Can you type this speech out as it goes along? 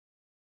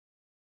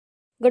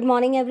Good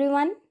morning,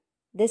 everyone.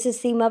 This is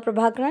Seema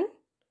Prabhakaran.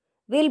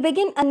 We'll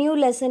begin a new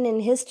lesson in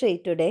history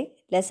today,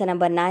 lesson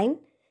number 9,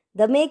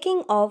 the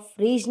making of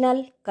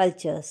regional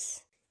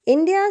cultures.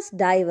 India's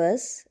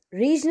diverse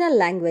regional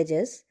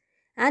languages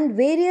and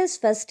various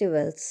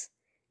festivals,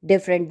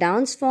 different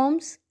dance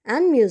forms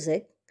and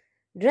music,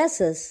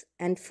 dresses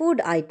and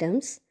food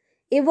items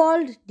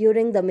evolved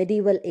during the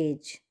medieval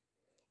age.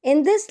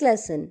 In this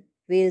lesson,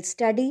 we'll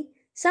study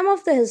some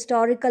of the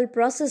historical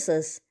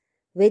processes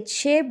which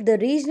shaped the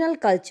regional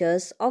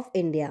cultures of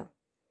India.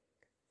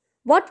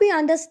 What we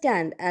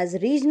understand as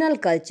regional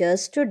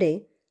cultures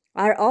today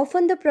are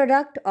often the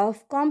product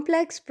of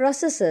complex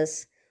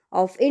processes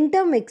of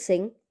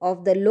intermixing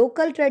of the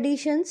local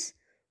traditions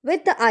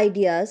with the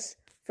ideas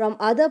from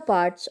other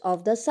parts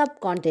of the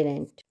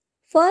subcontinent.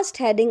 First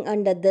heading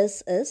under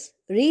this is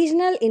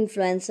regional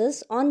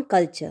influences on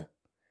culture.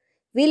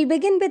 We'll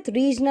begin with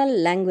regional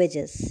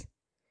languages.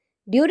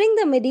 During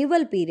the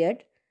medieval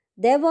period,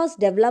 there was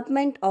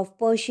development of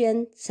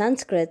Persian,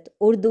 Sanskrit,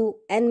 Urdu,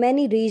 and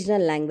many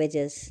regional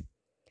languages.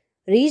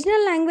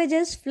 Regional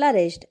languages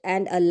flourished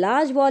and a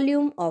large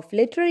volume of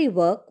literary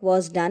work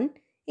was done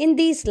in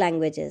these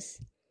languages.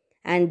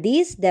 And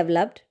these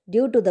developed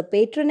due to the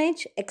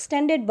patronage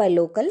extended by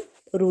local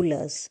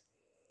rulers.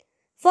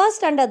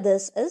 First under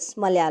this is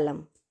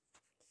Malayalam.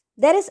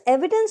 There is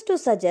evidence to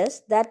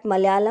suggest that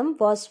Malayalam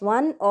was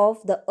one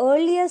of the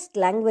earliest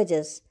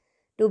languages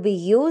to be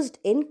used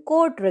in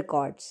court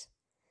records.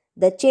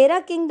 The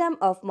Chera kingdom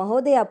of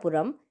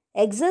Mahodayapuram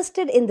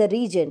existed in the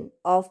region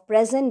of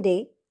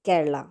present-day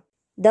Kerala.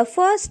 The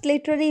first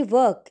literary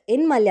work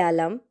in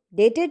Malayalam,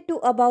 dated to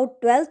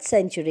about 12th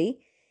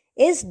century,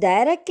 is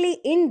directly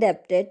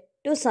indebted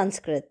to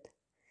Sanskrit.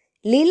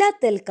 Leela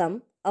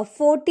Tilkam, a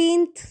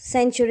 14th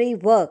century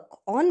work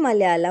on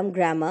Malayalam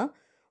grammar,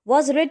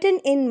 was written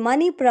in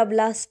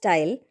Maniprabla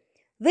style,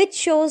 which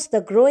shows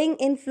the growing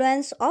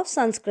influence of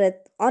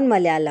Sanskrit on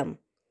Malayalam.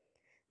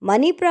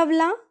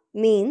 Maniprabla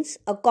means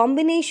a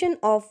combination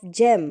of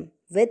gem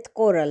with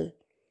coral.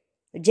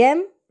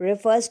 Gem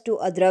refers to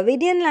a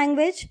Dravidian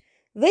language,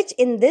 which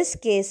in this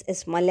case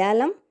is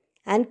Malayalam,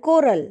 and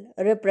coral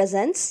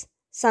represents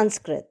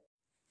Sanskrit.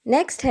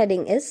 Next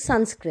heading is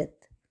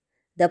Sanskrit.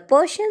 The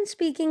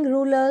Persian-speaking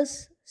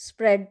rulers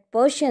spread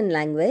Persian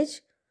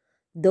language.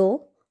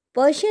 Though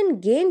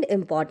Persian gained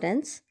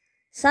importance,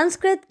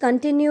 Sanskrit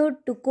continued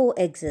to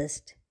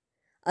coexist.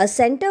 A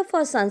center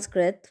for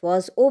Sanskrit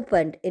was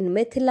opened in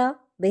Mithila,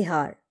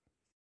 Bihar.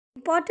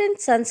 Important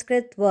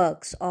Sanskrit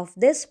works of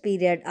this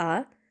period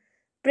are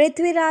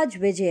Prithviraj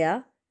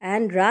Vijaya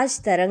and Raj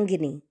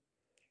Tarangini.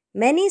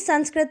 Many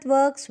Sanskrit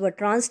works were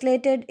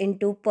translated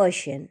into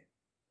Persian.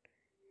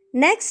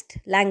 Next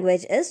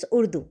language is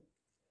Urdu.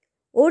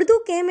 Urdu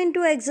came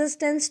into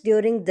existence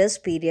during this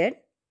period.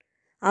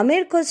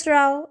 Amir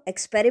Khusrau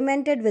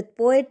experimented with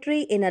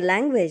poetry in a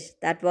language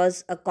that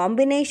was a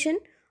combination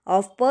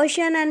of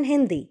Persian and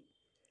Hindi.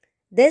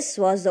 This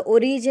was the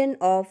origin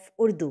of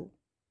Urdu.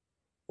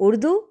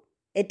 Urdu,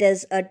 it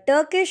is a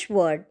Turkish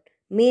word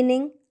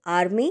meaning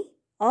army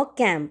or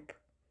camp.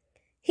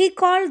 He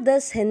called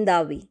this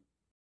Hindavi.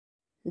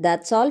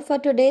 That's all for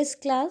today's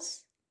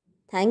class.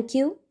 Thank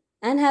you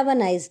and have a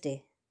nice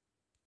day.